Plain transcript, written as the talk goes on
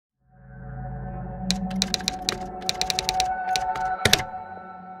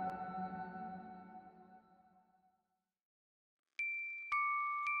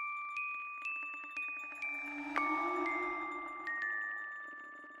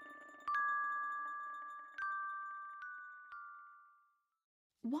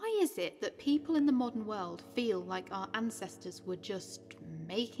Why is it that people in the modern world feel like our ancestors were just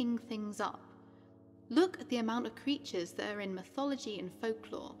making things up? Look at the amount of creatures that are in mythology and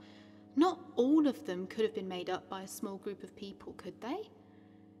folklore. Not all of them could have been made up by a small group of people, could they?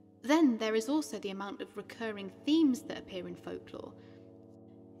 Then there is also the amount of recurring themes that appear in folklore.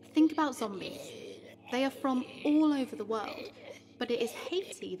 Think about zombies. They are from all over the world, but it is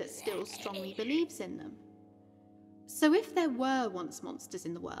Haiti that still strongly believes in them. So if there were once monsters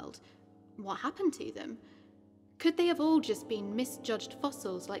in the world, what happened to them? Could they have all just been misjudged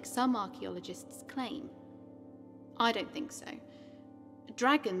fossils like some archaeologists claim? I don't think so.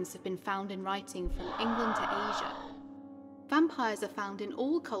 Dragons have been found in writing from England to Asia. Vampires are found in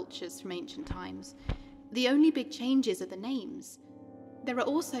all cultures from ancient times. The only big changes are the names. There are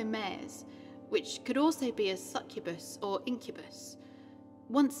also mares, which could also be a succubus or incubus.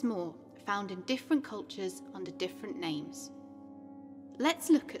 Once more, found in different cultures under different names. Let's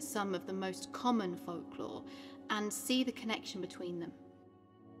look at some of the most common folklore and see the connection between them.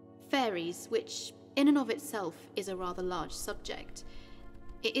 Fairies, which in and of itself is a rather large subject.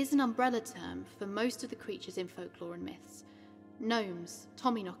 It is an umbrella term for most of the creatures in folklore and myths. Gnomes,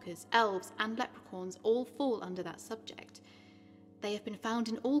 tommyknockers, elves and leprechauns all fall under that subject. They have been found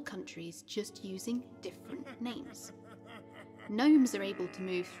in all countries, just using different names. Gnomes are able to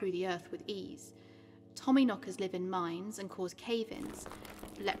move through the earth with ease. Tommyknockers live in mines and cause cave-ins.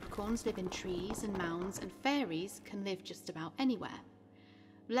 Leprechauns live in trees and mounds, and fairies can live just about anywhere.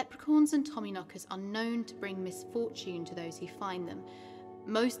 Leprechauns and tommyknockers are known to bring misfortune to those who find them,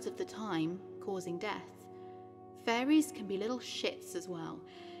 most of the time causing death. Fairies can be little shits as well,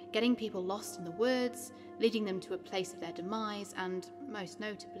 getting people lost in the woods, leading them to a place of their demise, and most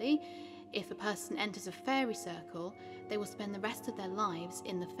notably, if a person enters a fairy circle, they will spend the rest of their lives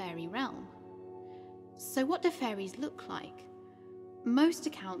in the fairy realm. So what do fairies look like? Most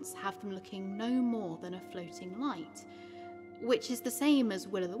accounts have them looking no more than a floating light, which is the same as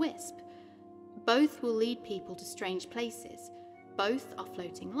will-o'-the-wisp. Both will lead people to strange places. Both are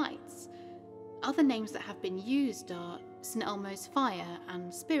floating lights. Other names that have been used are St. Elmo's fire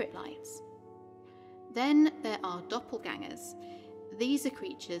and spirit lights. Then there are doppelgangers. These are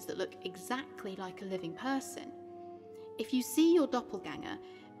creatures that look exactly like a living person. If you see your doppelganger,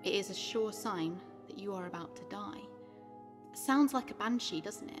 it is a sure sign that you are about to die. Sounds like a banshee,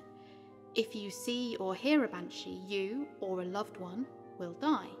 doesn't it? If you see or hear a banshee, you or a loved one will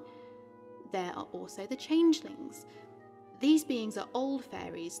die. There are also the changelings. These beings are old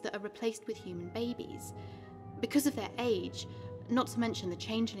fairies that are replaced with human babies. Because of their age, not to mention the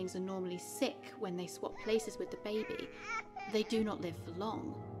changelings are normally sick when they swap places with the baby, they do not live for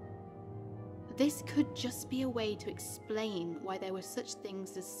long. This could just be a way to explain why there were such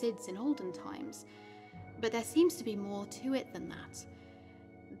things as SIDS in olden times, but there seems to be more to it than that.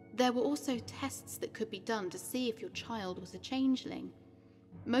 There were also tests that could be done to see if your child was a changeling.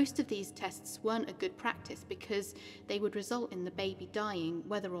 Most of these tests weren't a good practice because they would result in the baby dying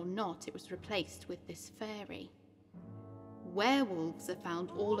whether or not it was replaced with this fairy. Werewolves are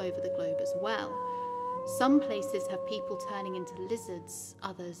found all over the globe as well. Some places have people turning into lizards,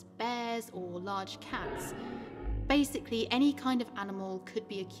 others bears or large cats. Basically, any kind of animal could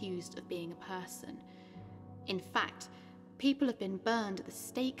be accused of being a person. In fact, people have been burned at the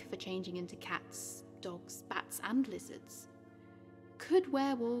stake for changing into cats, dogs, bats and lizards. Could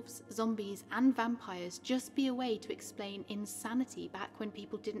werewolves, zombies and vampires just be a way to explain insanity back when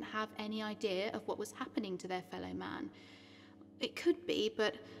people didn't have any idea of what was happening to their fellow man? It could be,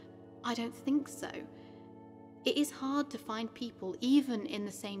 but I don't think so. It is hard to find people, even in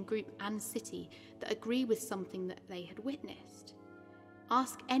the same group and city, that agree with something that they had witnessed.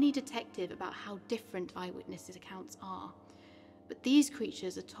 Ask any detective about how different eyewitnesses' accounts are. But these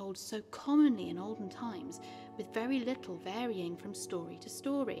creatures are told so commonly in olden times, with very little varying from story to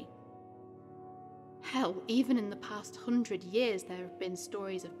story. Hell, even in the past 100 years there have been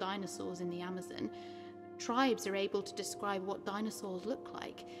stories of dinosaurs in the Amazon. Tribes are able to describe what dinosaurs look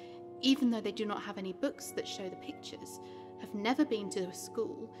like, even though they do not have any books that show the pictures, have never been to a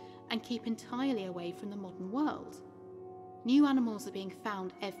school, and keep entirely away from the modern world. New animals are being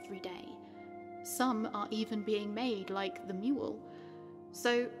found every day. Some are even being made, like the mule.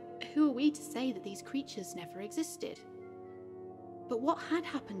 So who are we to say that these creatures never existed? But what had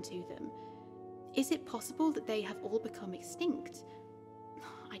happened to them? Is it possible that they have all become extinct?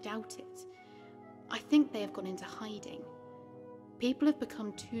 I doubt it. I think they have gone into hiding. People have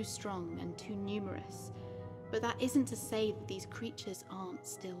become too strong and too numerous, but that isn't to say that these creatures aren't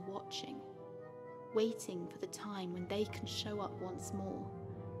still watching, waiting for the time when they can show up once more,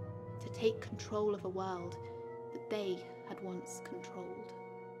 to take control of a world that they had once controlled.